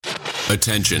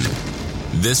Attention.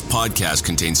 This podcast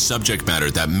contains subject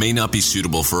matter that may not be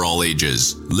suitable for all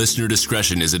ages. Listener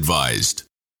discretion is advised.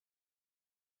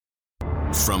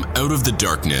 From out of the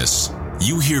darkness,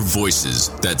 you hear voices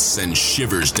that send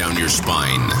shivers down your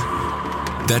spine.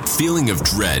 That feeling of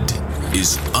dread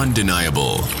is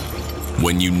undeniable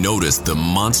when you notice the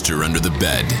monster under the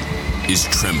bed is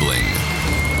trembling.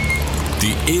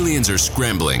 The aliens are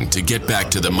scrambling to get back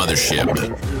to the mothership,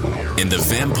 and the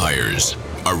vampires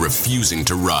are refusing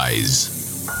to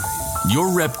rise.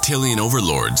 Your reptilian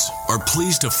overlords are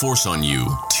pleased to force on you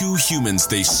two humans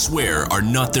they swear are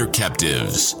not their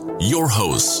captives. Your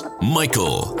hosts,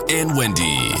 Michael and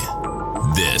Wendy.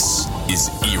 This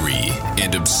is Eerie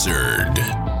and Absurd.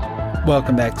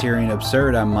 Welcome back to Eerie and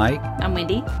Absurd. I'm Mike. I'm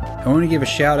Wendy. I want to give a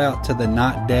shout out to the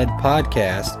Not Dead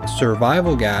podcast,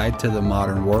 Survival Guide to the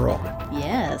Modern World.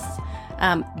 Yes.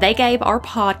 They gave our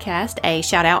podcast a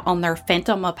shout out on their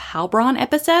Phantom of Heilbronn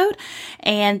episode.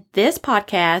 And this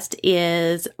podcast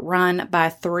is run by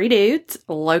three dudes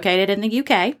located in the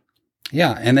UK.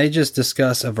 Yeah, and they just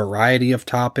discuss a variety of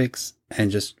topics and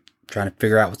just trying to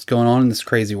figure out what's going on in this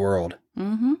crazy world.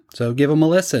 Mm-hmm. So give them a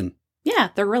listen. Yeah,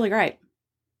 they're really great.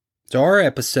 So our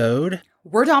episode...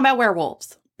 We're talking about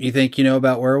werewolves. You think you know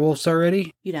about werewolves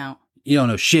already? You don't. You don't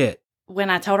know shit. When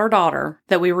I told our daughter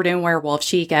that we were doing werewolves,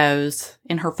 she goes,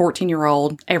 in her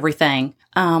 14-year-old, everything.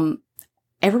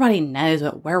 Everybody knows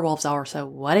what werewolves are, so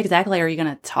what exactly are you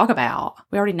going to talk about?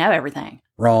 We already know everything.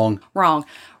 Wrong.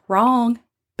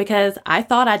 Because I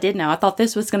thought I did know. I thought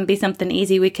this was going to be something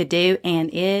easy we could do,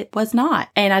 and it was not.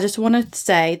 And I just wanted to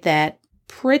say that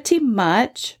pretty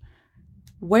much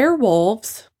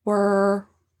werewolves were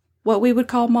what we would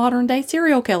call modern-day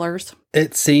serial killers.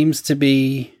 It seems to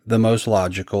be the most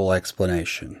logical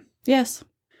explanation. Yes.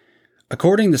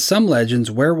 According to some legends,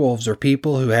 werewolves are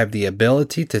people who have the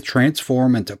ability to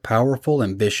transform into powerful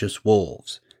and vicious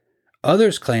wolves.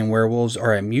 Others claim werewolves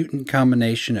are a mutant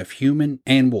combination of human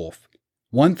and wolf.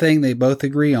 One thing they both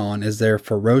agree on is they're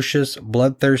ferocious,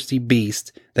 bloodthirsty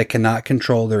beasts that cannot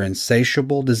control their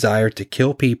insatiable desire to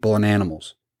kill people and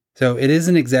animals. So it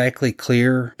isn't exactly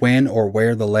clear when or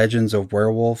where the legends of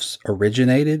werewolves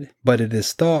originated, but it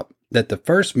is thought that the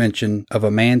first mention of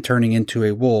a man turning into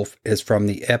a wolf is from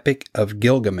the Epic of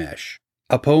Gilgamesh,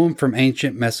 a poem from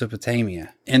ancient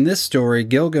Mesopotamia. In this story,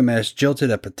 Gilgamesh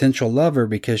jilted a potential lover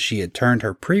because she had turned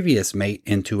her previous mate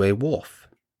into a wolf.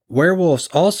 Werewolves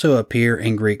also appear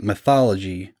in Greek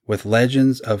mythology with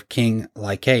legends of King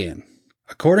Lycaon.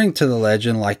 According to the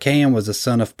legend, Lycaon was the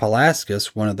son of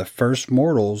Pelasgus, one of the first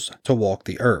mortals to walk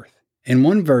the earth. In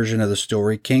one version of the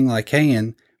story, King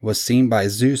Lycaon was seen by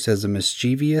Zeus as a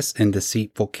mischievous and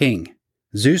deceitful king.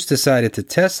 Zeus decided to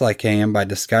test Lycaon by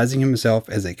disguising himself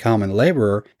as a common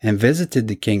laborer and visited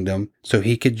the kingdom so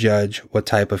he could judge what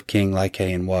type of king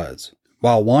Lycaon was.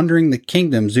 While wandering the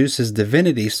kingdom, Zeus's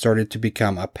divinity started to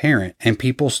become apparent and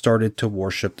people started to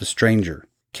worship the stranger.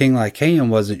 King Lycaon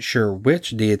wasn't sure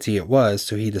which deity it was,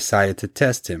 so he decided to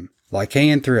test him.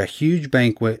 Lycaon threw a huge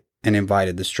banquet and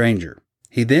invited the stranger.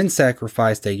 He then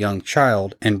sacrificed a young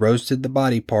child and roasted the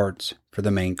body parts for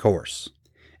the main course.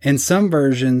 In some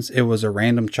versions, it was a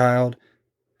random child,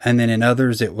 and then in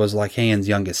others, it was Lycaon's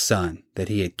youngest son that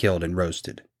he had killed and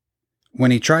roasted.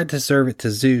 When he tried to serve it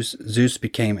to Zeus, Zeus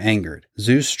became angered.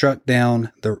 Zeus struck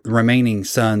down the remaining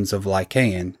sons of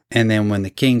Lycaon, and then when the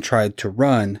king tried to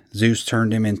run, Zeus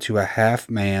turned him into a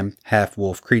half-man,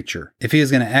 half-wolf creature. If he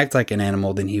was going to act like an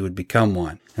animal, then he would become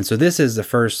one. And so this is the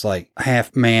first,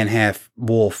 half-man,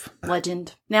 half-wolf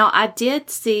legend. Now, I did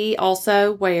see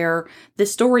also where the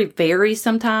story varies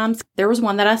sometimes. There was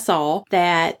one that I saw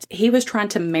that he was trying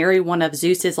to marry one of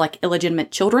Zeus's,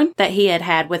 illegitimate children that he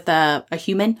had with a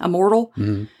human, a mortal.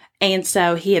 Mm-hmm. And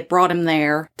so he had brought him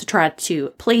there to try to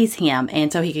please him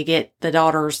and so he could get the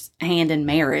daughter's hand in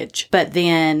marriage, but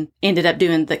then ended up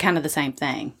doing the same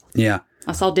thing. Yeah.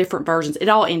 I saw different versions. It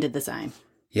all ended the same.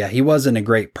 Yeah, he wasn't a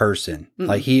great person.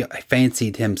 Mm-mm. He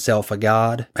fancied himself a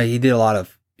god. He did a lot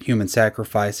of human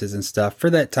sacrifices and stuff for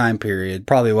that time period.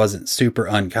 Probably wasn't super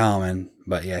uncommon,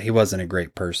 but yeah, he wasn't a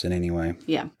great person anyway.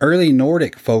 Yeah. Early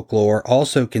Nordic folklore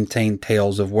also contained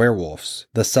tales of werewolves.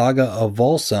 The saga of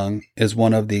Volsung is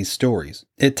one of these stories.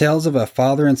 It tells of a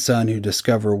father and son who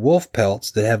discover wolf pelts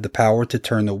that have the power to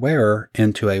turn the wearer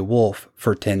into a wolf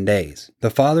for 10 days. The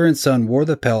father and son wore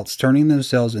the pelts, turning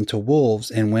themselves into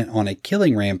wolves, and went on a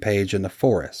killing rampage in the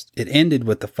forest. It ended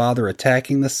with the father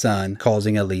attacking the son,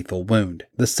 causing a lethal wound.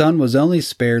 The son was only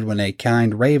spared when a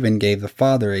kind raven gave the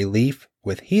father a leaf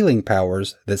with healing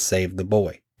powers that saved the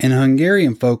boy. In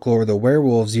Hungarian folklore, the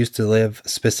werewolves used to live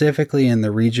specifically in the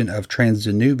region of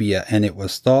Transdanubia, and it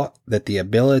was thought that the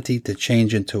ability to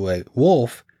change into a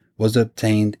wolf was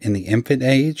obtained in the infant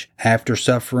age after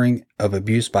suffering of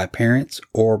abuse by parents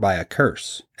or by a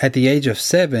curse. At the age of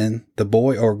 7, the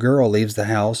boy or girl leaves the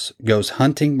house, goes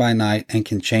hunting by night, and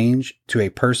can change to a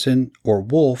person or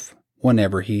wolf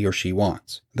whenever he or she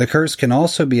wants. The curse can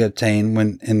also be obtained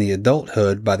when in the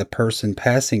adulthood by the person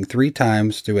passing 3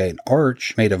 times through an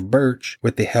arch made of birch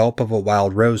with the help of a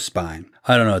wild rose spine.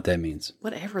 I don't know what that means.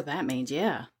 Whatever that means,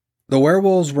 yeah. The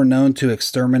werewolves were known to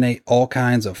exterminate all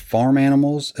kinds of farm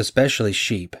animals, especially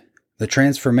sheep. The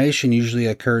transformation usually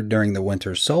occurred during the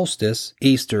winter solstice,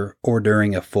 Easter, or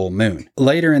during a full moon.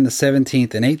 Later in the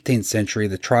 17th and 18th century,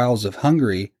 the trials of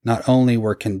Hungary not only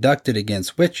were conducted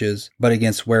against witches, but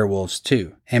against werewolves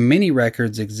too. And many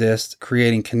records exist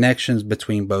creating connections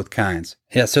between both kinds.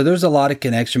 Yeah, so there's a lot of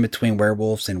connection between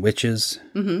werewolves and witches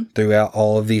throughout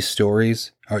all of these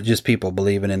stories, or just people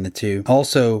believing in the two.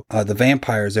 Also, the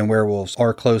vampires and werewolves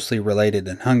are closely related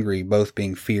in Hungary, both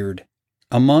being feared.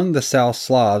 Among the South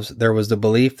Slavs, there was the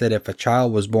belief that if a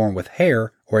child was born with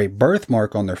hair or a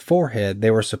birthmark on their forehead,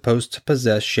 they were supposed to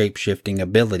possess shape-shifting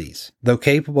abilities. Though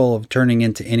capable of turning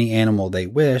into any animal they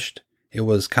wished, it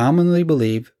was commonly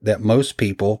believed that most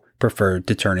people preferred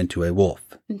to turn into a wolf.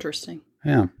 Interesting.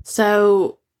 Yeah.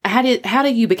 So, how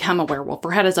do you become a werewolf,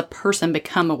 or how does a person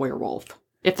become a werewolf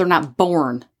if they're not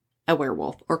born a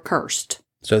werewolf or cursed?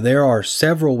 So there are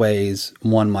several ways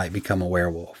one might become a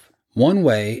werewolf. One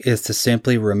way is to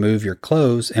simply remove your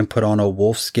clothes and put on a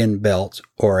wolfskin belt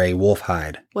or a wolf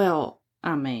hide. Well,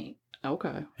 I mean,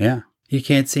 okay. Yeah. You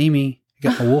can't see me.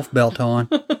 You got a wolf belt on.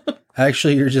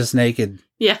 Actually, you're just naked.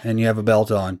 Yeah. And you have a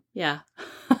belt on. Yeah.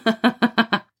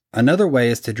 Another way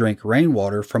is to drink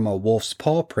rainwater from a wolf's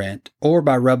paw print or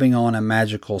by rubbing on a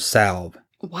magical salve.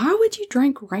 Why would you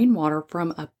drink rainwater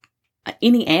from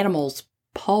any animal's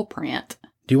paw print?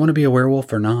 Do you want to be a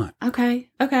werewolf or not? Okay,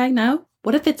 no.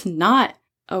 What if it's not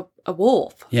a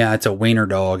wolf? Yeah, it's a wiener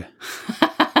dog.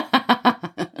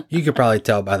 You could probably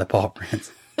tell by the paw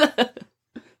prints.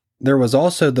 There was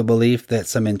also the belief that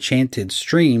some enchanted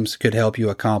streams could help you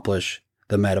accomplish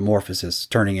the metamorphosis,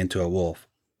 turning into a wolf.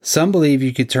 Some believe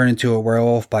you could turn into a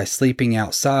werewolf by sleeping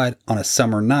outside on a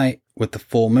summer night with the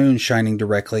full moon shining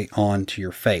directly onto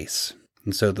your face.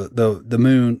 And so the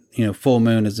moon, full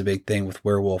moon is a big thing with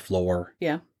werewolf lore.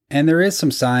 Yeah. And there is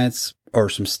some science or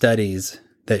some studies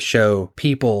that show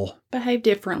people behave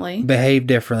differently,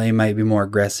 might be more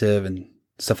aggressive and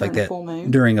stuff like that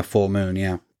during a full moon.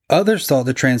 Yeah. Others thought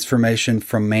the transformation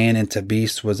from man into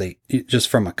beast was just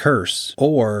from a curse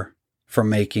or from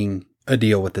making a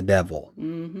deal with the devil.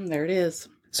 There it is.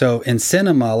 So in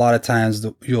cinema, a lot of times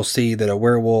you'll see that a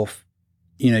werewolf,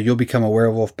 you'll become a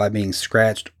werewolf by being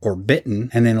scratched or bitten,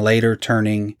 and then later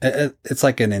turning, it's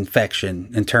like an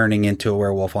infection and turning into a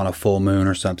werewolf on a full moon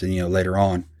or something, later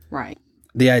on. Right.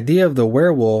 The idea of the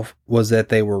werewolf was that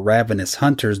they were ravenous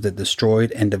hunters that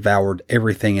destroyed and devoured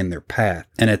everything in their path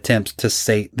in attempts to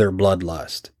sate their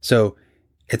bloodlust. So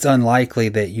it's unlikely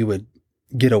that you would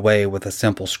get away with a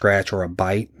simple scratch or a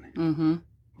bite,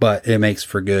 but it makes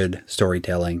for good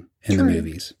storytelling in the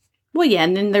movies. Well, yeah,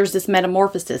 and then there's this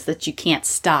metamorphosis that you can't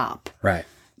stop. Right.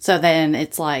 So then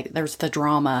it's like there's the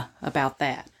drama about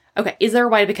that. Okay, is there a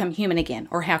way to become human again?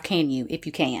 Or how can you, if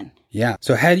you can? Yeah.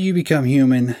 So how do you become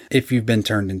human if you've been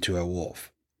turned into a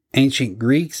wolf? Ancient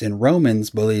Greeks and Romans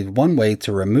believed one way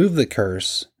to remove the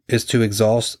curse is to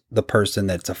exhaust the person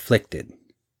that's afflicted.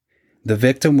 The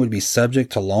victim would be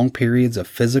subject to long periods of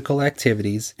physical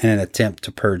activities in an attempt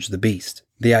to purge the beast.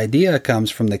 The idea comes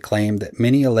from the claim that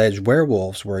many alleged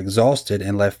werewolves were exhausted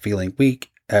and left feeling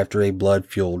weak after a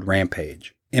blood-fueled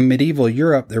rampage. In medieval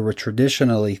Europe, there were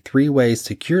traditionally 3 ways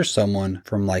to cure someone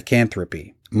from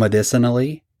lycanthropy: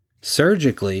 medicinally,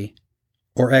 surgically,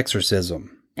 or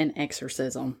exorcism. An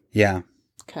exorcism. Yeah.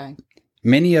 Okay.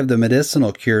 Many of the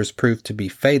medicinal cures proved to be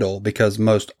fatal because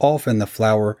most often the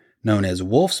flower known as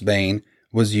wolfsbane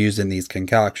was used in these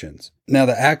concoctions. Now,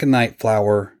 the aconite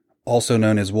flower, also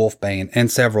known as wolfbane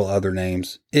and several other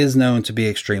names, is known to be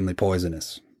extremely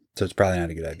poisonous. So it's probably not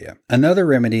a good idea. Another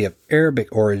remedy of Arabic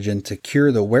origin to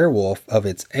cure the werewolf of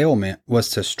its ailment was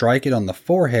to strike it on the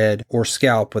forehead or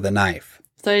scalp with a knife.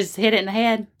 So just hit it in the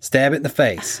head? Stab it in the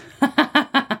face.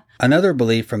 Another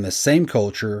belief from the same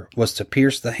culture was to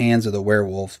pierce the hands of the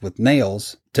werewolves with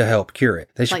nails to help cure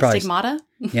it. They should like probably stigmata?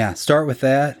 Yeah, start with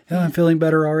that. Oh, I'm feeling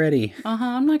better already.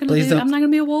 I'm not gonna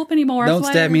be a wolf anymore. Don't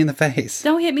stab me in the face.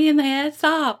 Don't hit me in the head.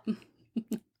 Stop.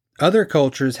 Other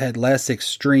cultures had less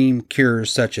extreme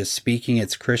cures, such as speaking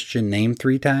its Christian name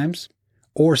 3 times,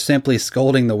 or simply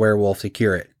scolding the werewolf to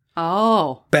cure it.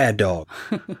 Oh. Bad dog.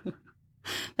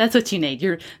 That's what you need.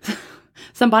 You're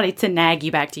somebody to nag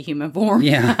you back to human form.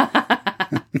 Yeah.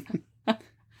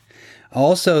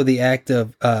 Also, the act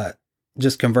of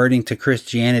just converting to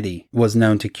Christianity was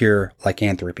known to cure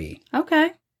lycanthropy.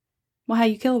 Okay. Well, how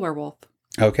you kill a werewolf?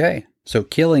 Okay, so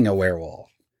killing a werewolf.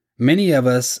 Many of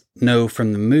us know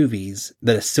from the movies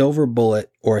that a silver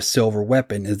bullet or a silver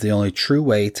weapon is the only true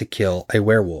way to kill a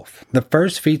werewolf. The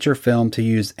first feature film to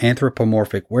use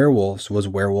anthropomorphic werewolves was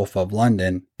Werewolf of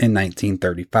London in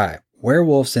 1935.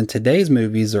 Werewolves in today's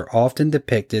movies are often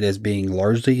depicted as being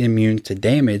largely immune to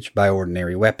damage by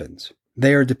ordinary weapons.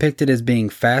 They are depicted as being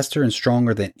faster and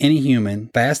stronger than any human,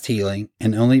 fast healing,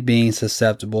 and only being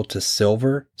susceptible to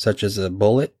silver, such as a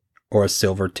bullet or a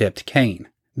silver-tipped cane.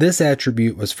 This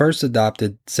attribute was first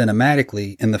adopted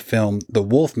cinematically in the film The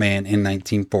Wolfman in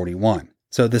 1941.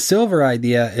 So the silver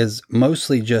idea is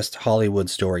mostly just Hollywood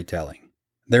storytelling.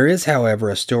 There is, however,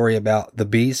 a story about the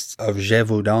beasts of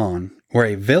Gévaudan, where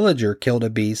a villager killed a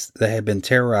beast that had been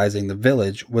terrorizing the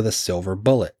village with a silver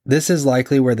bullet. This is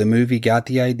likely where the movie got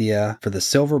the idea for the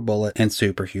silver bullet and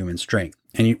superhuman strength.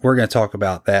 And we're going to talk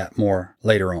about that more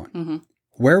later on. Mm-hmm.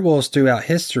 Werewolves throughout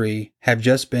history have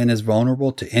just been as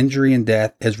vulnerable to injury and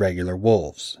death as regular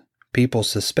wolves. People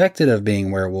suspected of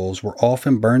being werewolves were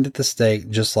often burned at the stake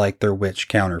just like their witch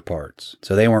counterparts.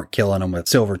 So they weren't killing them with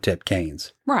silver-tipped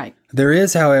canes. Right. There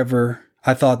is, however,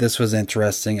 I thought this was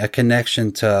interesting, a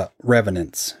connection to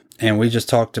revenants. And we just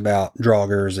talked about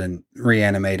draugrs and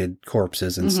reanimated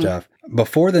corpses and stuff.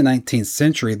 Before the 19th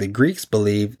century, the Greeks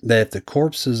believed that if the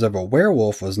corpses of a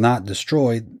werewolf was not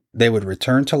destroyed, they would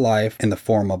return to life in the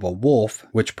form of a wolf,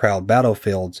 which prowled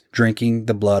battlefields, drinking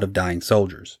the blood of dying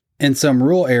soldiers. In some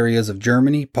rural areas of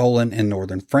Germany, Poland, and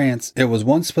northern France, it was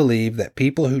once believed that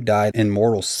people who died in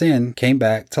mortal sin came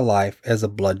back to life as a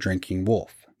blood-drinking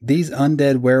wolf. These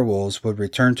undead werewolves would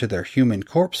return to their human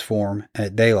corpse form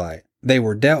at daylight. They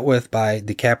were dealt with by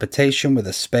decapitation with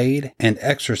a spade and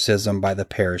exorcism by the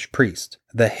parish priest.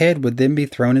 The head would then be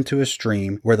thrown into a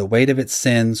stream where the weight of its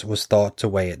sins was thought to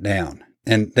weigh it down.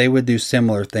 And they would do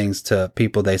similar things to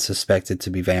people they suspected to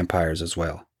be vampires as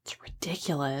well. It's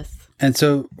ridiculous. And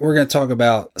so we're going to talk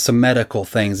about some medical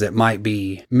things that might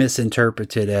be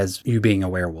misinterpreted as you being a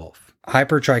werewolf.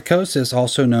 Hypertrichosis,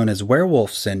 also known as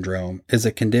werewolf syndrome, is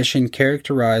a condition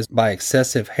characterized by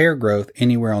excessive hair growth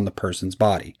anywhere on the person's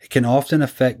body. It can often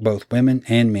affect both women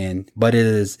and men, but it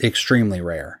is extremely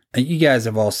rare. You guys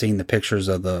have all seen the pictures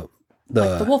of the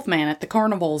Wolfman at the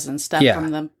carnivals and stuff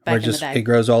from the back in the day. It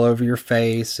grows all over your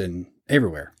face and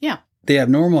everywhere. Yeah. The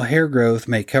abnormal hair growth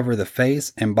may cover the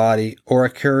face and body or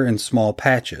occur in small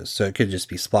patches, so it could just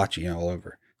be splotchy all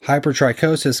over.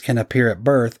 Hypertrichosis can appear at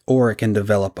birth or it can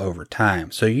develop over time.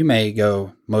 So you may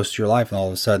go most of your life and all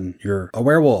of a sudden you're a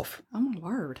werewolf. Oh my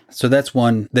word. So that's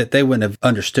one that they wouldn't have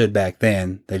understood back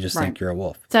then. They just think you're a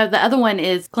wolf. So the other one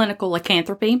is clinical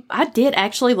lycanthropy. I did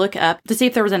actually look up to see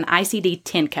if there was an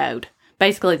ICD-10 code.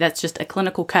 Basically, that's just a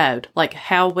clinical code. Like,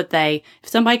 how would they, if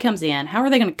somebody comes in, how are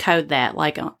they going to code that,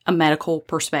 like a medical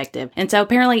perspective? And so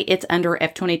apparently it's under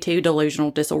F22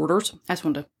 delusional disorders. I just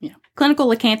wanted to, Clinical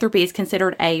lycanthropy is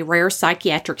considered a rare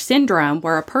psychiatric syndrome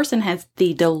where a person has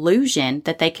the delusion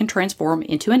that they can transform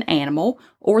into an animal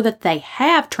or that they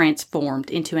have transformed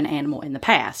into an animal in the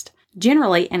past.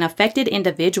 Generally, an affected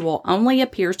individual only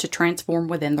appears to transform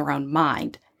within their own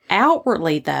mind.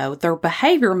 Outwardly, though, their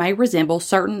behavior may resemble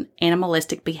certain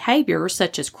animalistic behaviors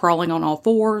such as crawling on all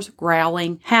fours,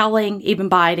 growling, howling, even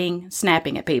biting,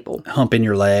 snapping at people. Humping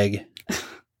your leg.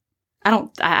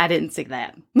 I didn't see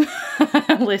that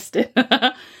listed.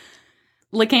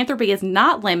 Lycanthropy is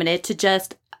not limited to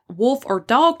just wolf or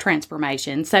dog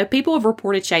transformation. So people have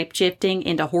reported shape-shifting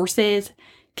into horses,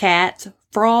 cats,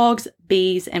 frogs,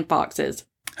 bees, and foxes.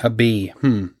 A bee.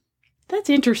 That's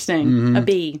interesting. A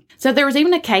bee. So there was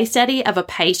even a case study of a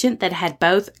patient that had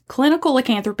both clinical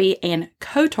lycanthropy and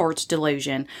Cotard's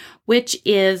delusion, which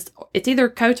is, it's either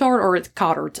Cotard or it's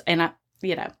Cotard's. And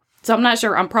so I'm not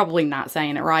sure. I'm probably not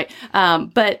saying it right.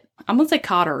 But I'm going to say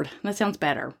Cotard. That sounds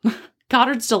better.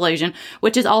 Cotard's delusion,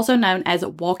 which is also known as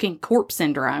walking corpse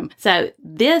syndrome. So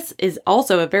this is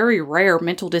also a very rare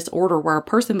mental disorder where a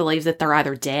person believes that they're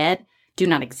either dead, do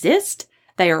not exist,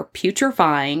 they are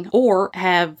putrefying, or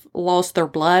have lost their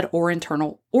blood or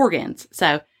internal organs.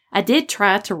 So I did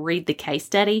try to read the case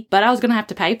study, but I was going to have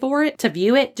to pay for it to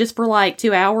view it just for like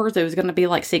 2 hours. It was going to be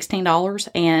like $16.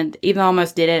 And even though I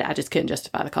almost did it, I just couldn't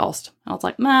justify the cost. I was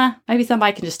like, maybe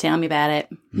somebody can just tell me about it.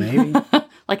 Maybe.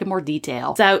 Like in more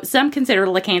detail. So some consider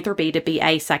lycanthropy to be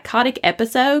a psychotic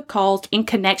episode caused in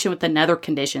connection with another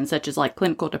condition, such as like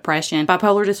clinical depression,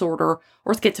 bipolar disorder,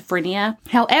 or schizophrenia.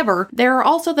 However, there are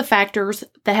also the factors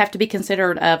that have to be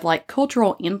considered of like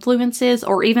cultural influences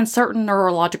or even certain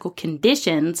neurological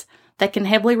conditions that can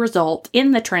heavily result in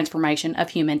the transformation of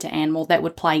human to animal that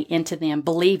would play into them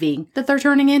believing that they're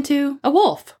turning into a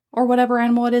wolf or whatever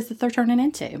animal it is that they're turning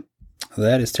into.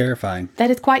 That is terrifying.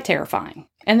 That is quite terrifying.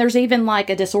 And there's even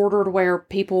like a disorder where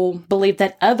people believe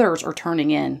that others are turning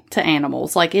into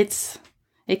animals. Like it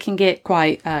can get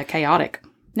quite chaotic.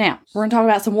 Now, we're going to talk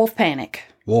about some wolf panic.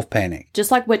 Wolf panic.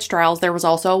 Just like witch trials, there was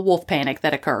also a wolf panic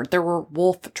that occurred. There were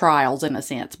wolf trials in a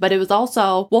sense, but it was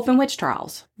also wolf and witch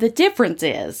trials. The difference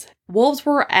is wolves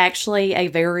were actually a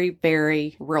very,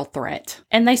 very real threat.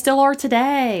 And they still are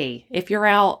today. If you're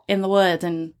out in the woods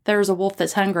and there's a wolf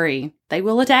that's hungry, they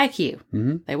will attack you.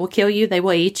 Mm-hmm. They will kill you. They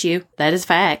will eat you. That is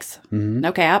facts. Mm-hmm.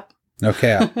 No cap. No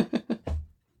cap.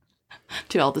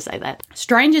 Too old to say that.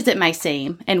 Strange as it may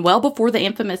seem, and well before the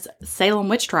infamous Salem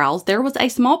witch trials, there was a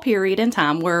small period in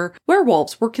time where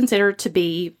werewolves were considered to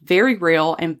be very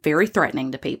real and very threatening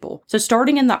to people. So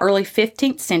starting in the early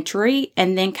 15th century,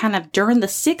 and then kind of during the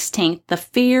 16th, the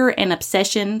fear and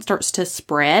obsession starts to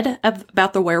spread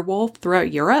about the werewolf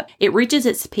throughout Europe. It reaches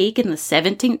its peak in the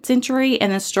 17th century,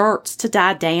 and then starts to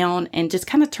die down and just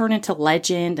kind of turn into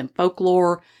legend and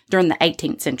folklore during the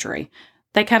 18th century.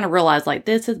 They kind of realized, like,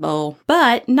 this is bull.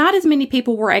 But not as many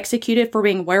people were executed for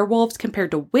being werewolves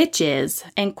compared to witches,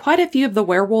 and quite a few of the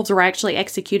werewolves were actually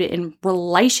executed in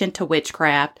relation to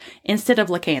witchcraft instead of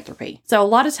lycanthropy. So a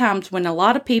lot of times when a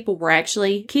lot of people were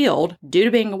actually killed due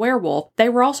to being a werewolf, they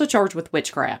were also charged with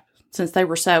witchcraft, since they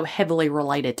were so heavily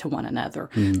related to one another.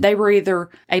 They were either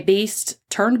a beast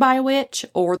turned by a witch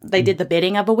or they did the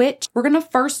bidding of a witch. We're going to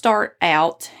first start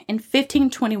out in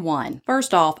 1521.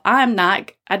 First off, I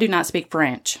do not speak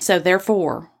French. So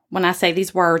therefore, when I say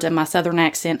these words in my southern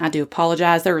accent, I do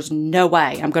apologize. There is no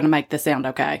way I'm going to make this sound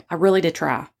okay. I really did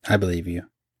try. I believe you.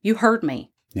 You heard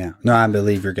me. Yeah. No, I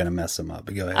believe you're going to mess them up,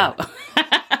 but go ahead. Oh.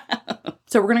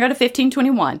 So we're going to go to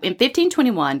 1521. In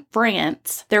 1521,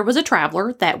 France, there was a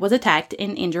traveler that was attacked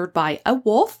and injured by a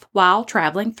wolf while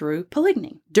traveling through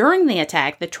Poligny. During the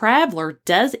attack, the traveler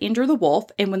does injure the wolf,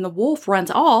 and when the wolf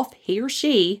runs off, he or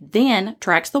she then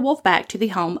tracks the wolf back to the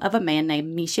home of a man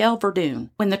named Michel Verdun.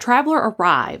 When the traveler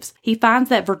arrives, he finds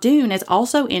that Verdun is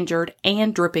also injured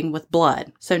and dripping with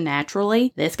blood. So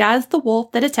naturally, this guy is the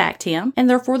wolf that attacked him, and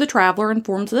therefore the traveler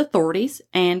informs the authorities,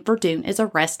 and Verdun is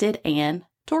arrested and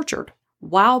tortured.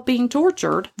 While being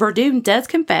tortured, Verdun does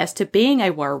confess to being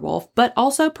a werewolf, but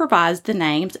also provides the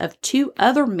names of two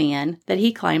other men that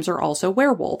he claims are also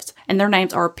werewolves. And their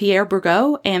names are Pierre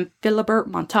Burgot and Philibert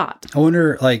Montat. I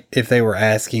wonder, if they were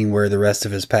asking where the rest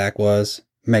of his pack was,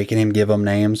 making him give them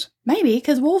names. Maybe,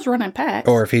 because wolves run in packs.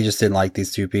 Or if he just didn't like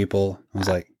these two people. I was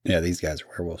like, yeah, these guys are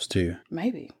werewolves too.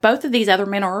 Maybe. Both of these other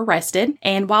men are arrested,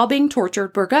 and while being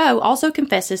tortured, Burgot also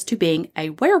confesses to being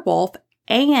a werewolf.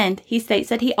 And he states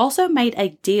that he also made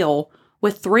a deal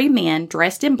with 3 men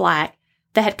dressed in black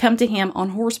that had come to him on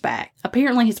horseback.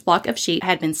 Apparently, his flock of sheep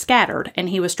had been scattered, and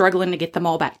he was struggling to get them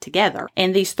all back together.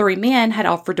 And these 3 men had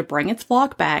offered to bring his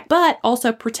flock back, but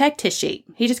also protect his sheep.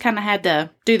 He just kind of had to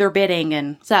do their bidding.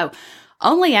 And so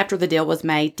only after the deal was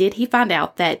made did he find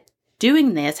out that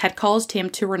doing this had caused him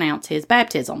to renounce his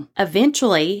baptism.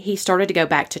 Eventually, he started to go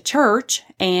back to church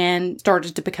and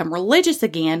started to become religious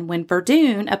again when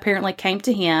Verdun apparently came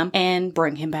to him and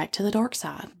bring him back to the dark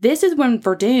side. This is when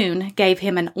Verdun gave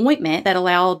him an ointment that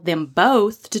allowed them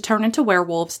both to turn into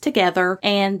werewolves together,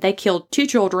 and they killed 2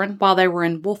 children while they were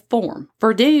in wolf form.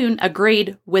 Verdun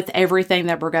agreed with everything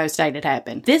that Burgot stated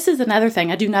happened. This is another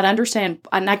thing I do not understand,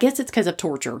 and I guess it's because of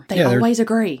torture. They always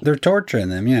agree. They're torturing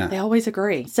them, yeah. They always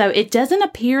agree. So it doesn't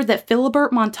appear that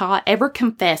Philibert Montat ever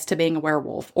confessed to being a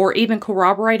werewolf or even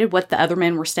corroborated what the other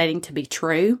men were stating to be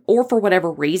true, or for whatever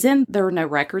reason, there are no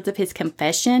records of his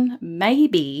confession,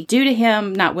 maybe due to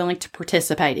him not willing to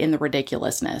participate in the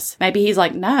ridiculousness. Maybe he's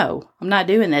like, no, I'm not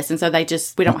doing this. And so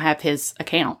we don't have his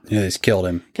account. Yeah, they just killed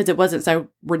him. Because it wasn't so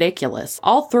ridiculous.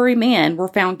 All 3 men were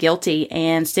found guilty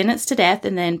and sentenced to death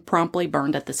and then promptly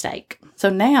burned at the stake. So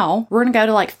now we're going to go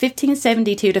to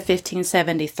 1572 to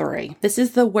 1573. This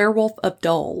is the Werewolf of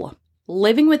Dole.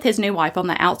 Living with his new wife on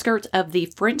the outskirts of the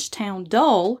French town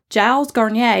Dole, Gilles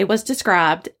Garnier was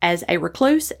described as a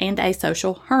recluse and a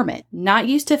social hermit. Not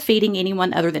used to feeding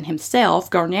anyone other than himself,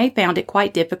 Garnier found it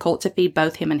quite difficult to feed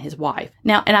both him and his wife.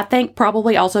 Now, and I think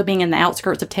probably also being in the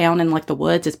outskirts of town and the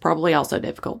woods is probably also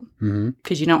difficult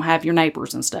because you don't have your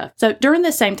neighbors and stuff. So during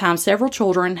this same time, several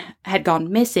children had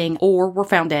gone missing or were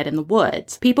found dead in the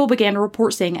woods. People began to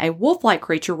report seeing a wolf-like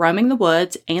creature roaming the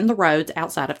woods and the roads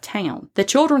outside of town. The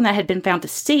children that had been been found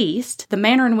deceased, the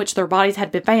manner in which their bodies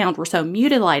had been found were so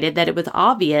mutilated that it was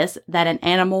obvious that an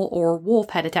animal or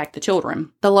wolf had attacked the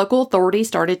children. The local authorities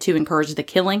started to encourage the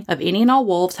killing of any and all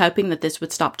wolves, hoping that this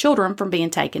would stop children from being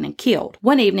taken and killed.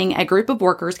 One evening, a group of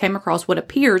workers came across what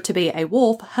appeared to be a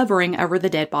wolf hovering over the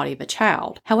dead body of a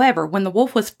child. However, when the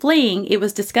wolf was fleeing, it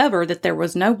was discovered that there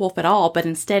was no wolf at all, but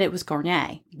instead it was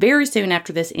Garnier. Very soon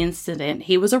after this incident,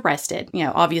 he was arrested.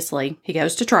 Obviously, he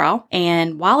goes to trial.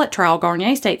 And while at trial,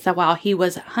 Garnier states that while he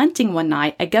was hunting one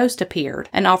night, a ghost appeared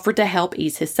and offered to help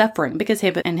ease his suffering because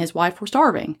him and his wife were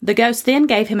starving. The ghost then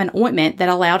gave him an ointment that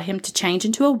allowed him to change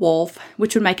into a wolf,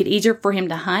 which would make it easier for him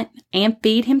to hunt and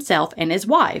feed himself and his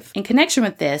wife. In connection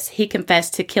with this, he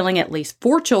confessed to killing at least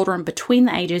 4 children between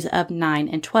the ages of 9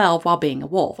 and 12 while being a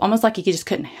wolf. Almost like he just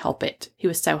couldn't help it. He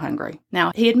was so hungry.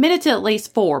 Now, he admitted to at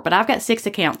least 4, but I've got 6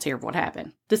 accounts here of what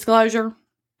happened. Disclosure,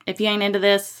 if you ain't into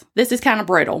this is kind of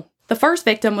brutal. The first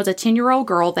victim was a 10-year-old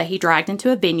girl that he dragged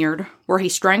into a vineyard where he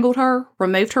strangled her,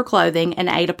 removed her clothing, and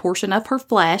ate a portion of her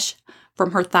flesh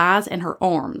from her thighs and her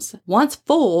arms. Once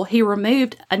full, he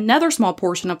removed another small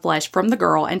portion of flesh from the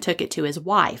girl and took it to his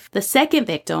wife. The second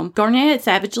victim, Garnier had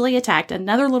savagely attacked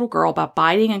another little girl by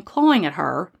biting and clawing at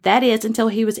her. That is, until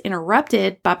he was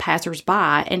interrupted by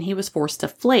passers-by and he was forced to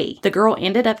flee. The girl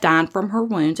ended up dying from her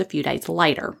wounds a few days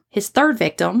later. His third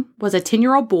victim was a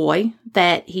 10-year-old boy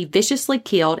that he viciously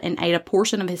killed and ate a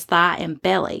portion of his thigh and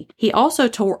belly. He also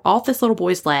tore off this little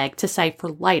boy's leg to save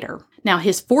for later. Now,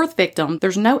 his fourth victim,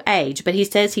 there's no age, but he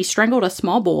says he strangled a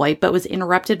small boy but was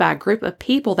interrupted by a group of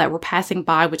people that were passing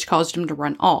by, which caused him to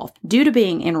run off. Due to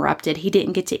being interrupted, he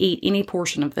didn't get to eat any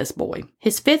portion of this boy.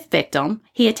 His fifth victim,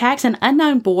 he attacks an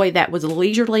unknown boy that was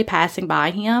leisurely passing by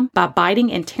him by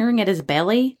biting and tearing at his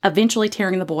belly, eventually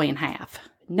tearing the boy in half.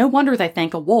 No wonder they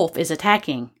think a wolf is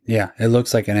attacking. Yeah, it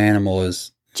looks like an animal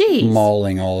is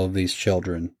mauling all of these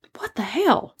children. What the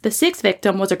hell? The sixth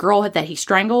victim was a girl that he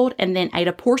strangled and then ate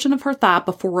a portion of her thigh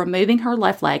before removing her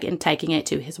left leg and taking it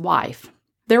to his wife.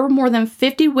 There were more than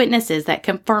 50 witnesses that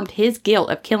confirmed his guilt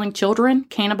of killing children,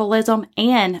 cannibalism,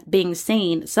 and being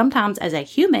seen sometimes as a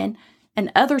human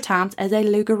and other times as a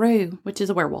loup-garou, which is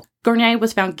a werewolf. Garnier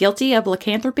was found guilty of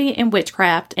lycanthropy and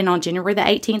witchcraft, and on January the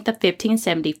 18th of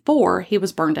 1574, he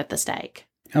was burned at the stake.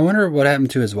 I wonder what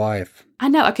happened to his wife. I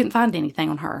know, I couldn't find anything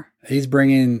on her. He's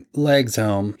bringing legs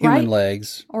home, human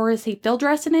legs. Or is he field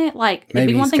dressing it? Like, maybe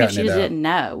it'd be one thing if cutting she it just up. didn't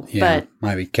know. Yeah, but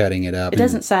might be cutting it up. It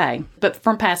doesn't say. But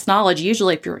from past knowledge,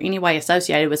 usually if you're any way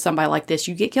associated with somebody like this,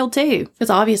 you get killed too. Because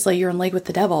obviously you're in league with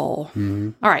the devil.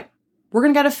 Mm-hmm. All right. We're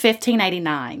going to go to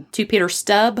 1589 to Peter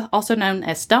Stubb, also known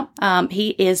as Stump.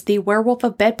 He is the werewolf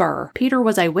of Bedburg. Peter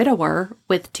was a widower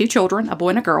with 2 children, a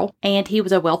boy and a girl, and he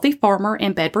was a wealthy farmer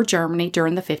in Bedburg, Germany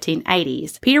during the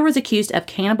 1580s. Peter was accused of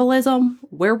cannibalism,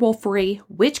 werewolfery,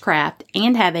 witchcraft,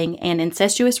 and having an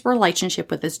incestuous relationship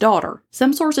with his daughter.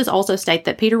 Some sources also state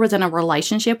that Peter was in a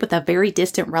relationship with a very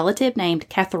distant relative named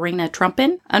Katharina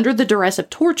Trumpin. Under the duress of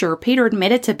torture, Peter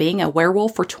admitted to being a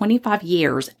werewolf for 25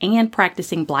 years and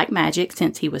practicing black magic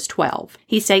since he was 12.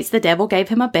 He states the devil gave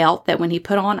him a belt that when he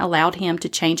put on allowed him to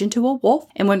change into a wolf,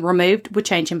 and when removed would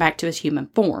change him back to his human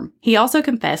form. He also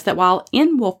confessed that while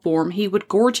in wolf form, he would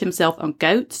gorge himself on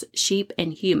goats, sheep,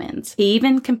 and humans. He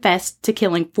even confessed to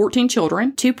killing 14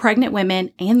 children, 2 pregnant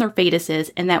women, and their fetuses,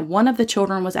 and that one of the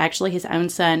children was actually his own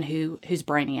son whose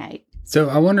brain he ate. So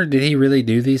I wonder, did he really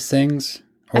do these things?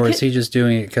 Or is he just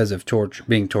doing it because of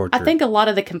being tortured? I think a lot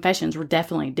of the confessions were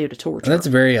definitely due to torture. That's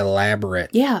very elaborate.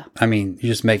 Yeah. I mean,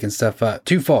 you're just making stuff up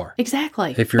too far.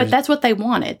 Exactly. But that's what they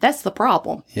wanted. That's the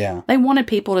problem. Yeah. They wanted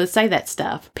people to say that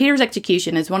stuff. Peter's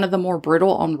execution is one of the more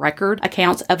brutal on record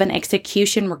accounts of an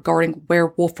execution regarding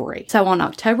werewolfery. So on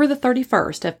October the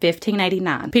 31st of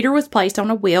 1589, Peter was placed on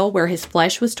a wheel where his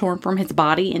flesh was torn from his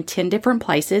body in 10 different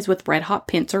places with red-hot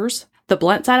pincers. The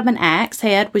blunt side of an axe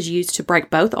head was used to break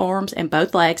both arms and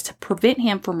both legs to prevent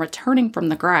him from returning from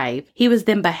the grave. He was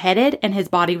then beheaded and his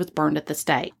body was burned at the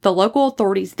stake. The local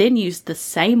authorities then used the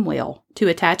same wheel to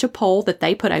attach a pole that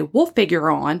they put a wolf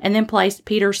figure on and then placed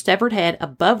Peter's severed head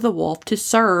above the wolf to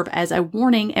serve as a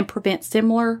warning and prevent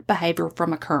similar behavior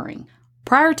from occurring.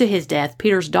 Prior to his death,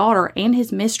 Peter's daughter and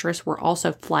his mistress were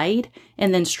also flayed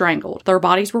and then strangled. Their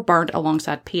bodies were burned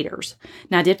alongside Peter's.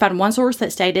 Now, I did find one source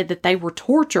that stated that they were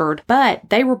tortured, but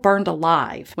they were burned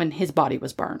alive when his body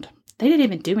was burned. They didn't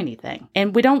even do anything.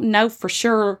 And we don't know for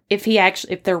sure if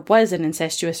there was an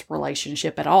incestuous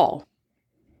relationship at all.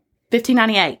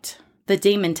 1598. The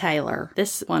Demon Tailor.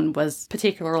 This one was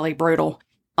particularly brutal.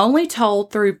 Only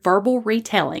told through verbal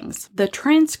retellings, the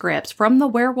transcripts from the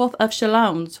Werewolf of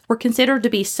Chalons were considered to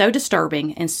be so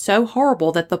disturbing and so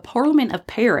horrible that the Parliament of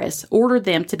Paris ordered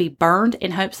them to be burned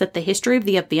in hopes that the history of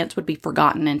the events would be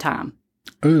forgotten in time.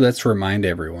 Ooh, let's remind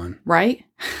everyone. Right?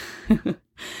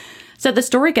 So the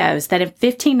story goes that in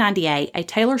 1598, a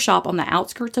tailor shop on the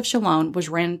outskirts of Chalons was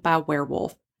run by a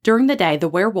werewolf. During the day, the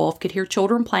werewolf could hear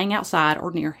children playing outside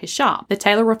or near his shop. The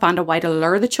tailor would find a way to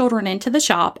lure the children into the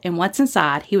shop, and once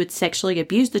inside, he would sexually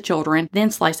abuse the children,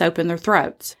 then slice open their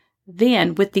throats.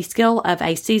 Then, with the skill of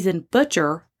a seasoned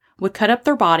butcher, would cut up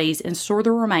their bodies and store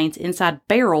the remains inside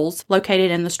barrels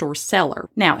located in the store's cellar.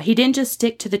 Now, he didn't just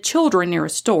stick to the children near a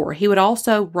store. He would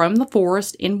also roam the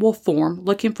forest in wolf form,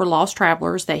 looking for lost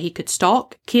travelers that he could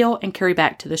stalk, kill, and carry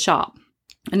back to the shop.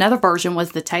 Another version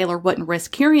was the tailor wouldn't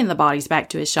risk carrying the bodies back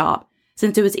to his shop,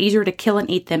 since it was easier to kill and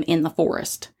eat them in the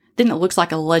forest. Then it looks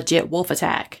like a legit wolf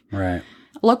attack. Right.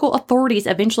 Local authorities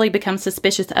eventually become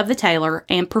suspicious of the tailor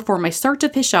and perform a search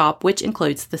of his shop, which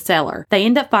includes the cellar. They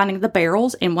end up finding the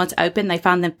barrels, and once open, they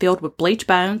find them filled with bleached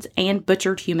bones and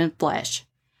butchered human flesh.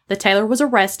 The tailor was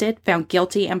arrested, found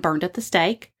guilty, and burned at the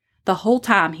stake. The whole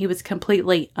time, he was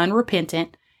completely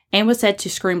unrepentant and was said to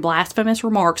scream blasphemous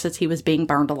remarks as he was being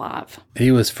burned alive.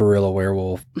 He was for real a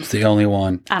werewolf. It's the only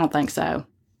one. I don't think so.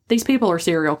 These people are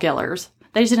serial killers.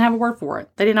 They just didn't have a word for it.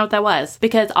 They didn't know what that was.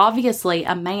 Because obviously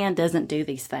a man doesn't do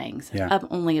these things. Yeah.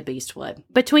 Only a beast would.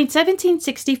 Between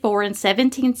 1764 and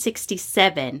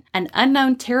 1767, an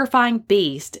unknown terrifying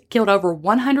beast killed over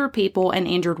 100 people and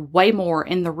injured way more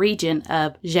in the region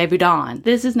of Gévaudan.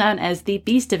 This is known as the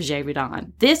Beast of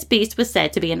Gévaudan. This beast was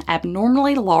said to be an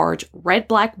abnormally large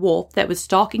red-black wolf that would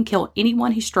stalk and kill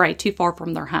anyone who strayed too far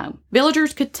from their home.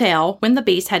 Villagers could tell when the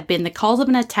beast had been the cause of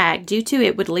an attack due to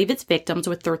it would leave its victims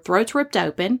with their throats ripped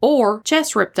open or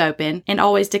chest ripped open and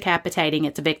always decapitating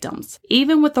its victims.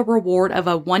 Even with the reward of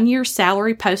a 1-year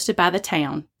salary posted by the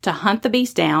town to hunt the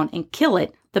beast down and kill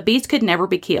it, the beast could never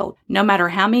be killed, no matter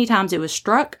how many times it was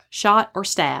struck, shot, or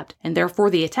stabbed, and therefore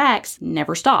the attacks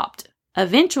never stopped.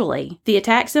 Eventually, the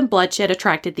attacks and bloodshed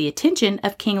attracted the attention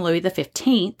of King Louis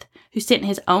XV, who sent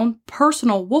his own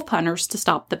personal wolf hunters to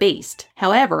stop the beast.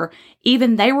 However,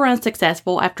 even they were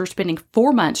unsuccessful. After spending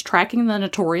 4 months tracking the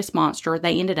notorious monster,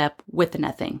 they ended up with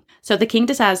nothing. So the king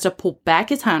decides to pull back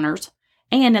his hunters,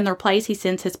 and in their place he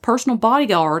sends his personal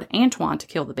bodyguard, Antoine, to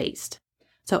kill the beast.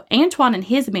 So Antoine and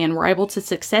his men were able to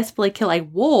successfully kill a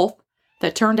wolf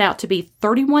that turned out to be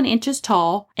 31 inches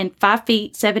tall and 5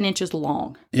 feet 7 inches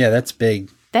long. Yeah, that's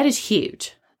big. That is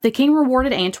huge. The king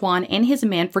rewarded Antoine and his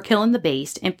men for killing the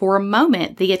beast, and for a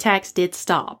moment, the attacks did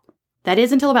stop. That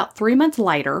is until about 3 months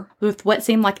later, with what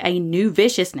seemed like a new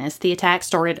viciousness, the attacks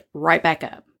started right back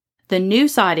up. The new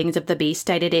sightings of the beast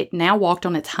stated it now walked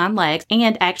on its hind legs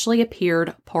and actually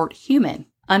appeared part human.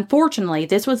 Unfortunately,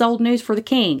 this was old news for the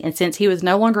king, and since he was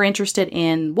no longer interested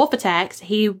in wolf attacks,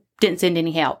 he didn't send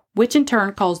any help, which in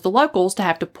turn caused the locals to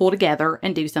have to pull together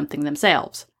and do something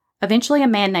themselves. Eventually, a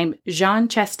man named Jean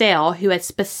Chastel, who had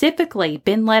specifically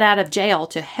been let out of jail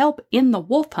to help in the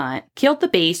wolf hunt, killed the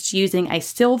beast using a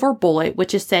silver bullet,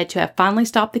 which is said to have finally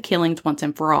stopped the killings once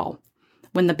and for all.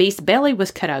 When the beast's belly was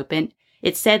cut open,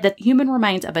 it said that human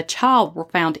remains of a child were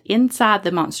found inside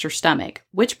the monster's stomach,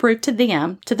 which proved to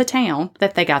them, to the town,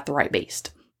 that they got the right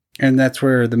beast. And that's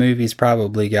where the movies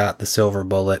probably got the silver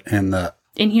bullet and the...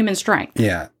 Inhuman strength.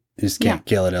 Yeah, you just can't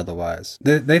kill it otherwise.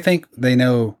 They think they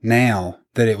know now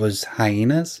that it was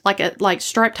hyenas. Like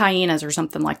striped hyenas or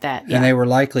something like that. Yeah. And they were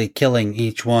likely killing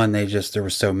each one. There were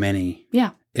so many.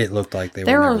 Yeah. It looked like they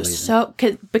were never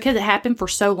leaving. Because it happened for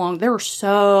so long, there were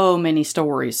so many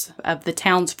stories of the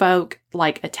townsfolk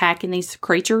attacking these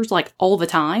creatures all the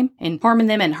time and harming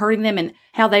them and hurting them, and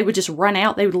how they would just run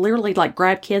out. They would literally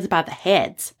grab kids by the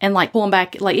heads and pull them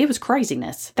back. It was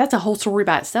craziness. That's a whole story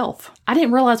by itself. I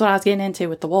didn't realize what I was getting into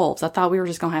with the wolves. I thought we were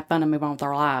just going to have fun and move on with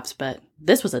our lives, but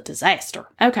this was a disaster.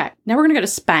 Okay, now we're going to go to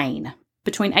Spain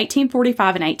between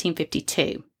 1845 and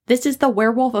 1852. This is the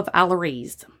Werewolf of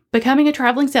Alariz. Becoming a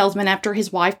traveling salesman after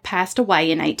his wife passed away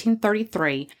in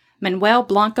 1833, Manuel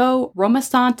Blanco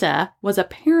Romasanta was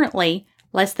apparently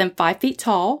less than 5 feet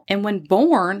tall, and when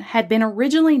born had been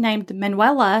originally named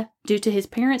Manuela due to his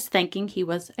parents thinking he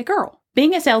was a girl.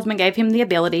 Being a salesman gave him the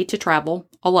ability to travel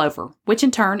all over, which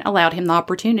in turn allowed him the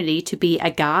opportunity to be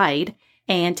a guide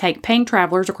and take paying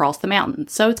travelers across the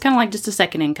mountains. So it's kind of like just a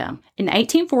second income. In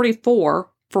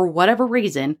 1844, for whatever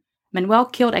reason, Manuel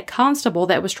killed a constable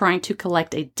that was trying to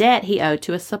collect a debt he owed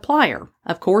to a supplier.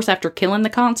 Of course, after killing the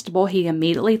constable, he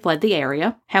immediately fled the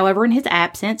area. However, in his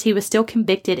absence, he was still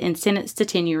convicted and sentenced to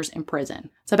 10 years in prison.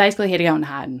 So basically, he had to go into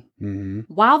hiding.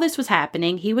 Mm-hmm. While this was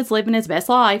happening, he was living his best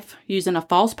life, using a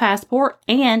false passport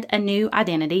and a new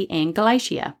identity in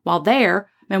Galicia. While there,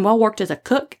 Manuel worked as a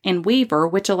cook and weaver,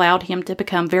 which allowed him to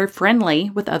become very friendly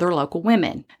with other local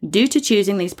women. Due to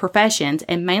choosing these professions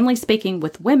and mainly speaking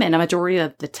with women a majority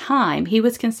of the time, he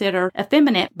was considered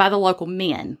effeminate by the local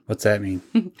men. What's that mean?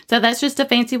 So that's just a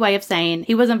fancy way of saying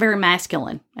he wasn't very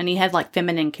masculine and he had like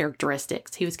feminine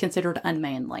characteristics. He was considered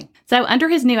unmanly. So under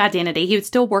his new identity, he would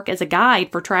still work as a guide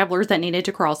for travelers that needed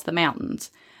to cross the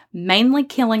mountains. Mainly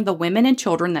killing the women and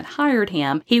children that hired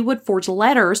him, he would forge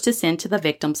letters to send to the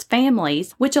victims'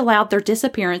 families, which allowed their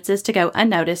disappearances to go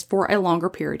unnoticed for a longer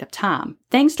period of time.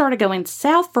 Things started going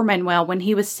south for Manuel when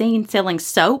he was seen selling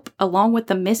soap along with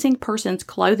the missing person's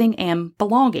clothing and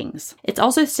belongings. It's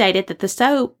also stated that the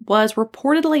soap was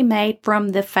reportedly made from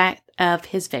the fat of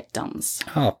his victims.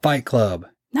 Oh, Fight Club.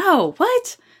 No,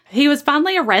 what? He was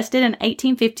finally arrested in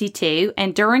 1852,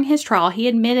 and during his trial, he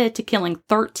admitted to killing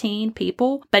 13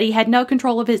 people, but he had no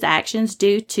control of his actions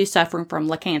due to suffering from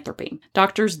lycanthropy.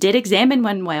 Doctors did examine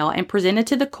Manuel and presented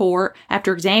to the court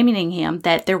after examining him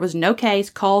that there was no case,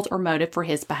 cause, or motive for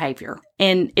his behavior.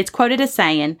 And it's quoted as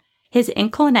saying, "His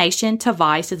inclination to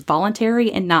vice is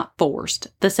voluntary and not forced.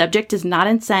 The subject is not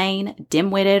insane,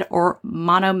 dim-witted, or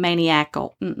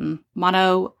monomaniacal."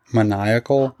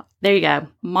 Maniacal? There you go.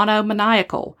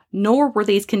 Monomaniacal. Nor were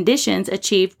these conditions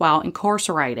achieved while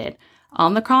incarcerated.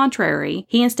 On the contrary,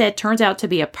 he instead turns out to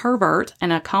be a pervert,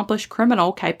 an accomplished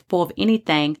criminal capable of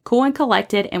anything, cool and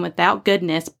collected and without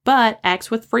goodness, but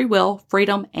acts with free will,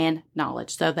 freedom, and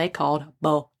knowledge. So they called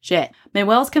bullshit.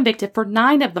 Manuel is convicted for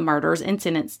 9 of the murders and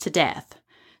sentenced to death.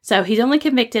 So he's only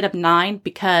convicted of 9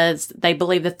 because they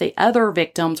believe that the other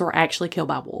victims were actually killed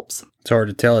by wolves. It's hard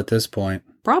to tell at this point.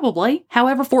 Probably.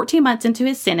 However, 14 months into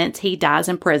his sentence, he dies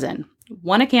in prison.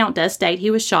 One account does state he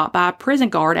was shot by a prison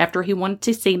guard after he wanted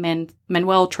to see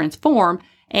Manuel transform,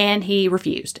 and he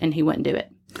refused, and he wouldn't do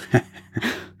it.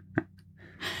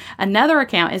 Another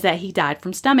account is that he died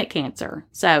from stomach cancer.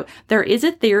 So there is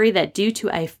a theory that due to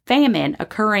a famine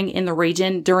occurring in the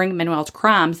region during Manuel's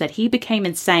crimes that he became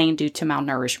insane due to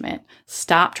malnourishment.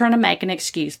 Stop trying to make an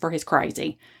excuse for his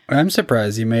crazy. I'm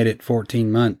surprised he made it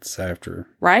 14 months after.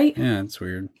 Right? Yeah, it's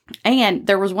weird. And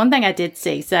there was one thing I did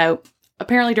see. So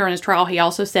apparently during his trial, he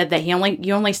also said that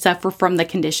you only suffer from the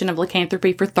condition of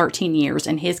lycanthropy for 13 years.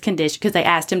 And his condition, because they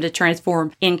asked him to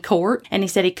transform in court, and he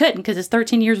said he couldn't because his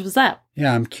 13 years was up.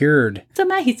 Yeah, I'm cured. It's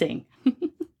amazing.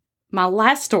 My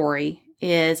last story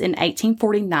is in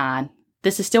 1849.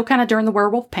 This is still kind of during the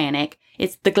werewolf panic.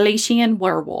 It's the Galician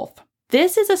werewolf.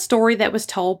 This is a story that was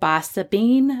told by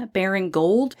Sabine Baring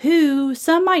Gould, who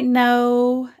some might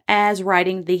know as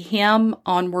writing the hymn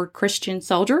Onward Christian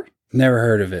Soldier. Never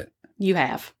heard of it. You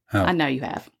have. Oh. I know you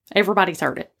have. Everybody's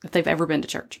heard it if they've ever been to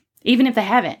church. Even if they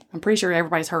haven't, I'm pretty sure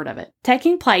everybody's heard of it.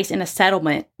 Taking place in a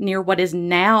settlement near what is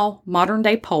now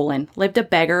modern-day Poland lived a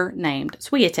beggar named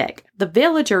Swiatek. The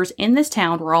villagers in this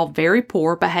town were all very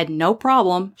poor but had no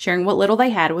problem sharing what little they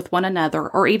had with one another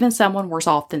or even someone worse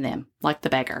off than them, like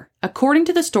the beggar. According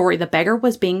to the story, the beggar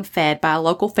was being fed by a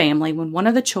local family when one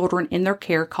of the children in their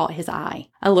care caught his eye.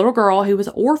 A little girl who was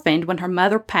orphaned when her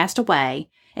mother passed away,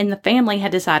 and the family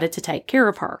had decided to take care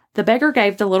of her. The beggar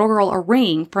gave the little girl a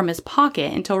ring from his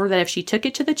pocket and told her that if she took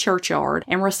it to the churchyard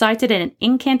and recited an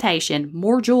incantation,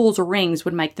 more jewels or rings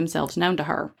would make themselves known to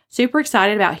her. Super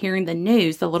excited about hearing the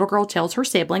news, the little girl tells her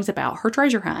siblings about her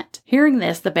treasure hunt. Hearing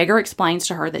this, the beggar explains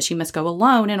to her that she must go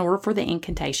alone in order for the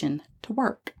incantation to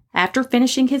work. After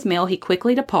finishing his meal, he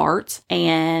quickly departs,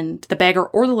 and the beggar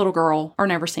or the little girl are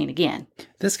never seen again.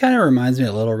 This kind of reminds me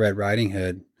of Little Red Riding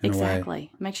Hood.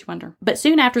 Exactly. Makes you wonder. But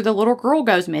soon after the little girl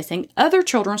goes missing, other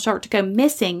children start to go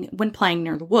missing when playing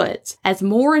near the woods. As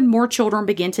more and more children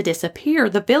begin to disappear,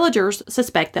 the villagers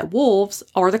suspect that wolves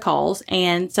are the cause,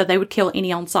 and so they would kill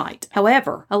any on sight.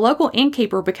 However, a local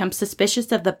innkeeper becomes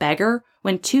suspicious of the beggar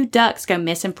when 2 ducks go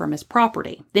missing from his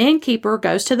property. The innkeeper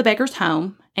goes to the beggar's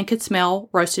home and could smell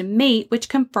roasted meat, which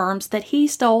confirms that he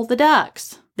stole the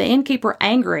ducks. The innkeeper,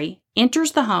 angry,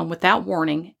 enters the home without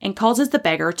warning and causes the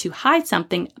beggar to hide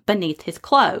something beneath his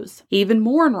clothes. Even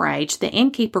more enraged, the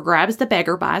innkeeper grabs the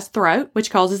beggar by his throat, which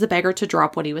causes the beggar to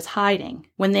drop what he was hiding.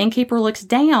 When the innkeeper looks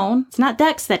down, it's not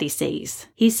ducks that he sees.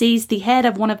 He sees the head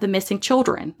of one of the missing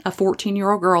children, a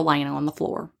 14-year-old girl laying on the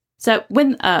floor. So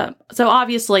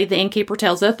obviously the innkeeper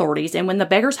tells the authorities, and when the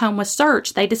beggar's home was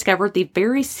searched, they discovered the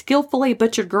very skillfully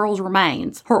butchered girl's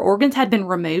remains. Her organs had been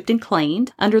removed and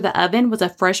cleaned. Under the oven was a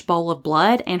fresh bowl of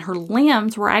blood, and her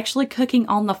limbs were actually cooking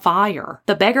on the fire.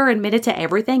 The beggar admitted to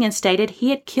everything and stated he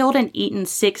had killed and eaten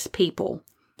 6 people.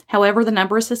 However, the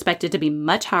number is suspected to be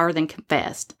much higher than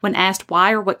confessed. When asked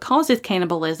why or what causes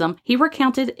cannibalism, he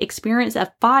recounted experience of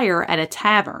fire at a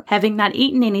tavern. Having not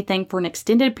eaten anything for an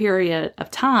extended period of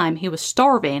time, he was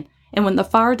starving, and when the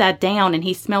fire died down and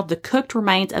he smelled the cooked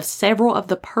remains of several of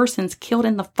the persons killed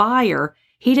in the fire,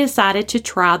 he decided to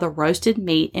try the roasted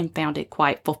meat and found it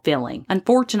quite fulfilling.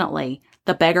 Unfortunately,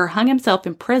 the beggar hung himself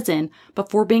in prison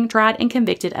before being tried and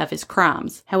convicted of his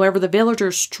crimes. However, the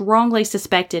villagers strongly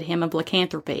suspected him of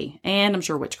lycanthropy and, I'm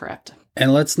sure, witchcraft.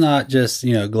 And let's not just,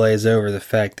 glaze over the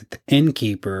fact that the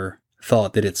innkeeper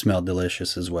thought that it smelled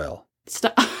delicious as well.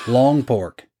 Stop. Long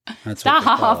pork. That's what they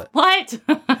call it. What?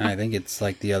 I think it's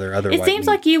like the other It white seems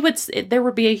meat. like there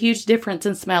would be a huge difference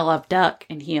in smell of duck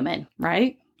and human,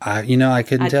 right? I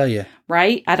couldn't tell you.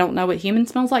 Right? I don't know what human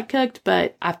smells like cooked,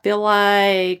 but I feel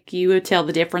like you would tell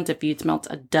the difference if you smelled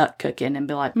a duck cooking and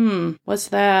be like, what's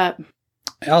that?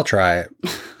 I'll try it.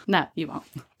 No, you won't.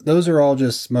 Those are all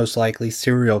just most likely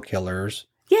serial killers.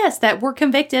 Yes, that were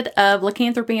convicted of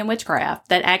lycanthropy and witchcraft.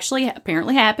 That actually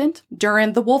apparently happened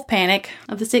during the wolf panic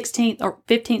of the 16th or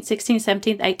 15th, 16th,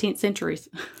 17th, 18th centuries.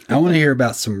 I want to hear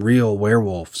about some real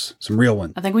werewolves. Some real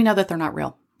ones. I think we know that they're not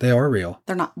real. They are real.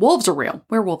 They're not. Wolves are real.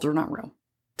 Werewolves are not real.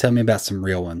 Tell me about some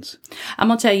real ones. I'm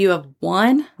going to tell you of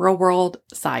one real-world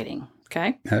sighting,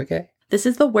 okay? Okay. This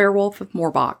is the werewolf of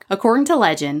Morbach. According to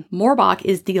legend, Morbach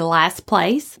is the last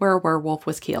place where a werewolf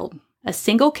was killed. A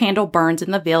single candle burns in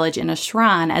the village in a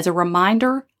shrine as a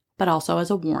reminder, but also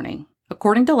as a warning.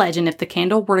 According to legend, if the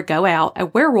candle were to go out, a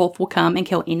werewolf will come and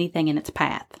kill anything in its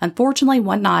path. Unfortunately,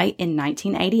 one night in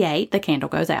 1988, the candle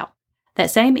goes out. That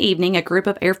same evening, a group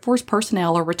of Air Force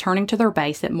personnel are returning to their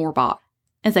base at Morbach.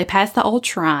 As they pass the old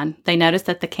shrine, they notice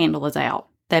that the candle is out.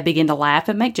 They begin to laugh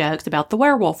and make jokes about the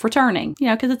werewolf returning,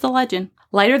 because it's a legend.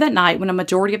 Later that night, when a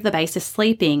majority of the base is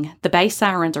sleeping, the base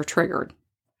sirens are triggered.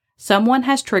 Someone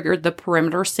has triggered the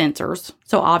perimeter sensors,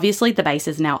 so obviously the base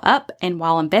is now up, and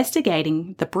while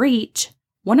investigating the breach,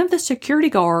 one of the security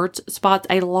guards spots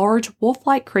a large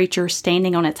wolf-like creature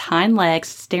standing on its hind legs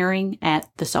staring at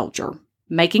the soldier.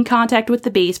 Making contact with the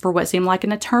beast for what seemed like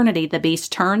an eternity, the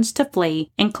beast turns to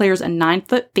flee and clears a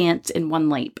 9-foot fence in one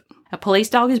leap. A police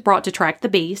dog is brought to track the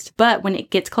beast, but when it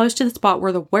gets close to the spot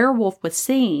where the werewolf was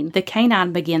seen, the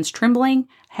canine begins trembling,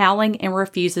 howling, and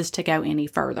refuses to go any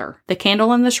further. The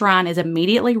candle in the shrine is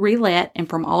immediately relit and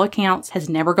from all accounts has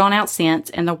never gone out since,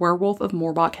 and the werewolf of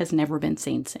Morbach has never been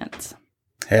seen since.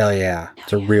 Hell yeah.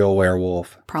 It's a real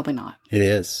werewolf. Probably not. It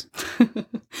is.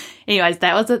 Anyways,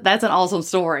 that's an awesome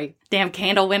story. Damn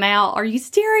candle went out. Are you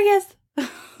serious?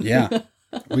 Yeah.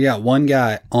 We got one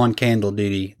guy on candle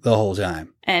duty the whole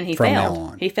time. And he from failed. now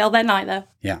on. He failed that night, though.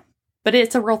 Yeah. But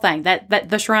it's a real thing. That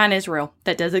the shrine is real.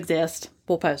 That does exist.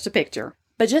 We'll post a picture.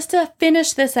 But just to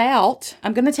finish this out,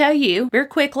 I'm going to tell you very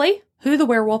quickly who the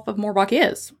werewolf of Morbach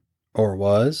is. Or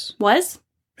was. Was?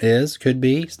 Is. Could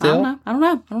be. Still. I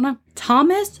don't know.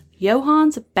 Thomas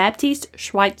Johannes Baptist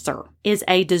Schweitzer is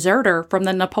a deserter from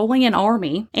the Napoleon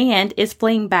Army and is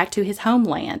fleeing back to his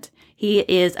homeland. He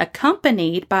is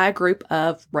accompanied by a group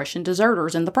of Russian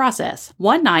deserters in the process.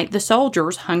 One night, the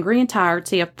soldiers, hungry and tired,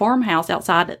 see a farmhouse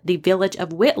outside the village of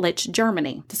Wittlich,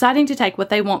 Germany. Deciding to take what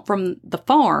they want from the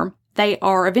farm, they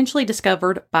are eventually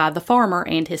discovered by the farmer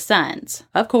and his sons.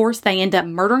 Of course, they end up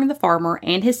murdering the farmer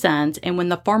and his sons, and when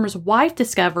the farmer's wife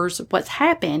discovers what's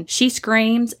happened, she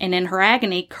screams and in her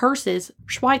agony curses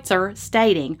Schweitzer,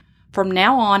 stating, "From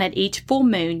now on, at each full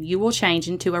moon, you will change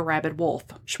into a rabid wolf."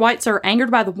 Schweitzer, angered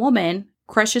by the woman,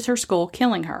 crushes her skull,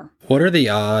 killing her. What are the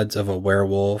odds of a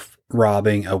werewolf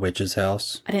robbing a witch's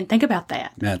house? I didn't think about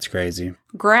that. That's crazy.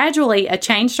 Gradually, a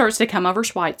change starts to come over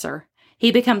Schweitzer.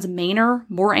 He becomes meaner,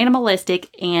 more animalistic,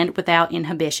 and without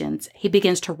inhibitions. He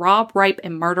begins to rob, rape,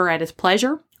 and murder at his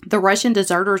pleasure. The Russian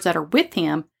deserters that are with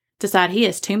him decide he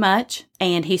is too much,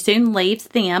 and he soon leaves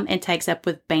them and takes up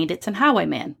with bandits and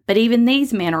highwaymen. But even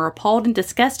these men are appalled and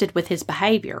disgusted with his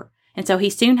behavior, and so he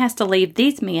soon has to leave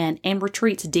these men and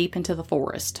retreats deep into the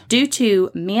forest. Due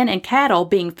to men and cattle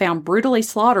being found brutally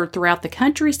slaughtered throughout the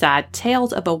countryside,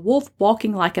 tales of a wolf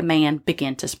walking like a man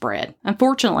begin to spread.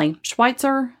 Unfortunately,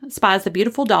 Schweitzer spies the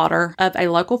beautiful daughter of a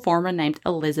local farmer named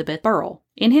Elizabeth Burrell.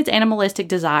 In his animalistic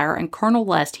desire and carnal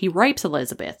lust, he rapes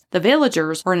Elizabeth. The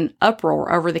villagers are in an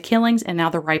uproar over the killings and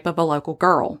now the rape of a local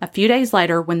girl. A few days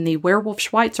later, when the werewolf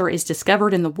Schweitzer is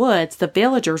discovered in the woods, the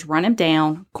villagers run him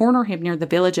down, corner him near the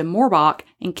village of Moorbach,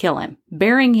 and kill him.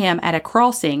 Burying him at a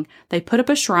crossing, they put up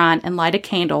a shrine and light a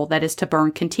candle that is to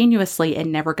burn continuously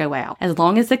and never go out. As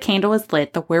long as the candle is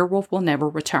lit, the werewolf will never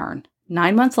return.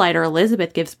 9 months later,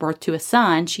 Elizabeth gives birth to a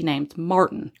son she named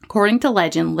Martin. According to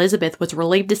legend, Elizabeth was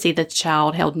relieved to see that the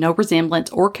child held no resemblance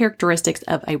or characteristics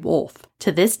of a wolf.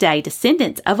 To this day,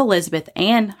 descendants of Elizabeth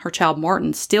and her child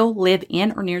Martin still live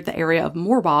in or near the area of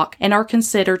Moorbach and are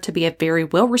considered to be a very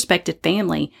well-respected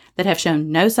family that have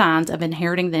shown no signs of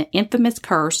inheriting the infamous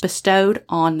curse bestowed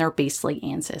on their beastly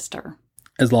ancestor.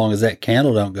 As long as that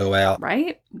candle don't go out.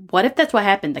 Right? What if that's what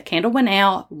happened? The candle went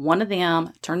out, one of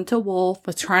them turned into a wolf,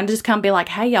 was trying to just come be like,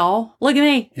 hey y'all, look at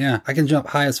me. Yeah, I can jump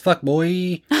high as fuck,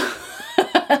 boy.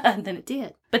 And then it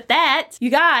did. But that, you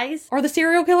guys, are the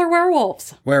serial killer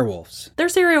werewolves. Werewolves. They're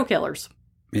serial killers.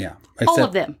 Yeah. All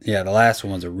of them. Yeah, the last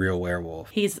one's a real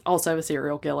werewolf. He's also a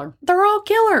serial killer. They're all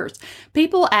killers.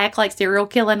 People act like serial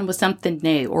killing was something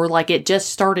new or like it just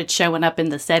started showing up in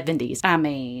the 70s. I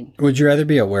mean... Would you rather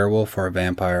be a werewolf or a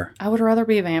vampire? I would rather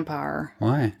be a vampire.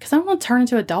 Why? Because I don't want to turn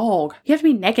into a dog. You have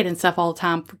to be naked and stuff all the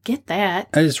time. Forget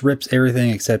that. That just rips everything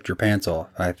except your pants off,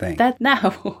 I think.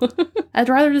 No. I'd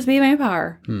rather just be a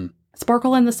vampire.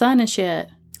 Sparkle in the sun and shit.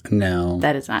 No.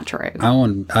 That is not true.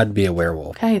 I'd be a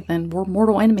werewolf. Okay, then we're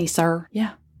mortal enemies, sir.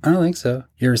 Yeah. I don't think so.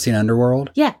 You ever seen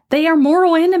Underworld? Yeah, they are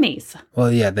mortal enemies.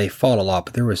 Well, yeah, they fought a lot,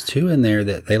 but there was 2 in there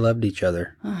that they loved each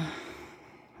other.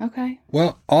 Okay.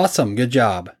 Well, awesome. Good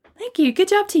job. Thank you. Good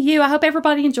job to you. I hope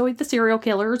everybody enjoyed the serial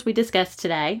killers we discussed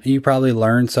today. You probably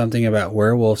learned something about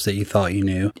werewolves that you thought you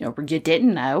knew. Or you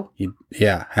didn't know.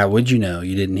 Yeah. How would you know?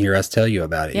 You didn't hear us tell you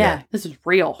about it Yeah, yet. this is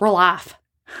real. Real life.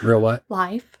 Real what?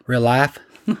 Life. Real life?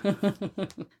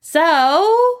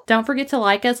 So, don't forget to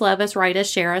like us, love us, rate us,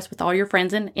 share us with all your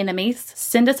friends and enemies.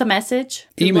 Send us a message.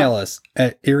 Email us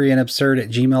at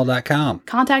eerieandabsurd@gmail.com.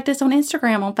 Contact us on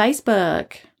Instagram, on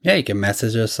Facebook. Yeah, you can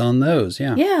message us on those.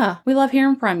 Yeah. Yeah, we love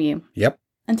hearing from you. Yep.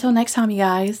 Until next time, you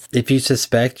guys. If you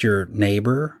suspect your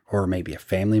neighbor or maybe a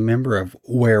family member of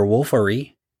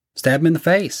werewolfery, stab them in the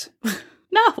face.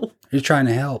 No. You're trying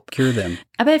to help cure them.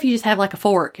 I bet if you just have like a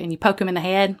fork and you poke them in the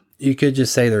head. You could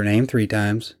just say their name 3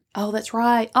 times. Oh, that's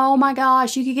right. Oh my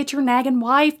gosh, you could get your nagging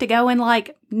wife to go and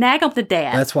like nag them to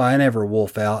death. That's why I never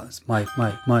wolf out. It's Mike.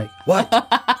 What?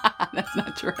 That's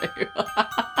not true.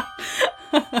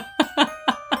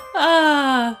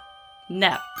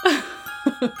 No.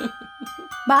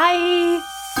 Bye.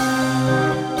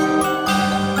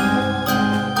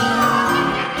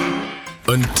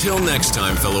 Until next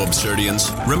time, fellow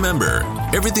Absurdians, remember,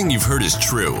 everything you've heard is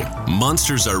true.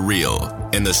 Monsters are real,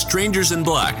 and the strangers in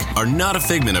black are not a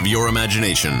figment of your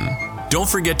imagination. Don't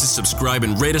forget to subscribe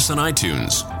and rate us on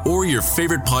iTunes or your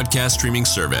favorite podcast streaming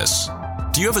service.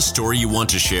 Do you have a story you want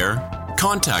to share?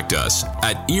 Contact us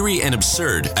at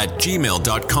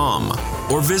eerieandabsurd@gmail.com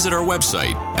or visit our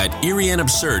website at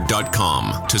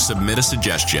eerieandabsurd.com to submit a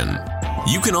suggestion.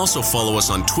 You can also follow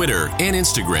us on Twitter and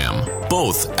Instagram,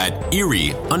 both at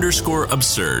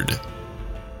eerie_absurd.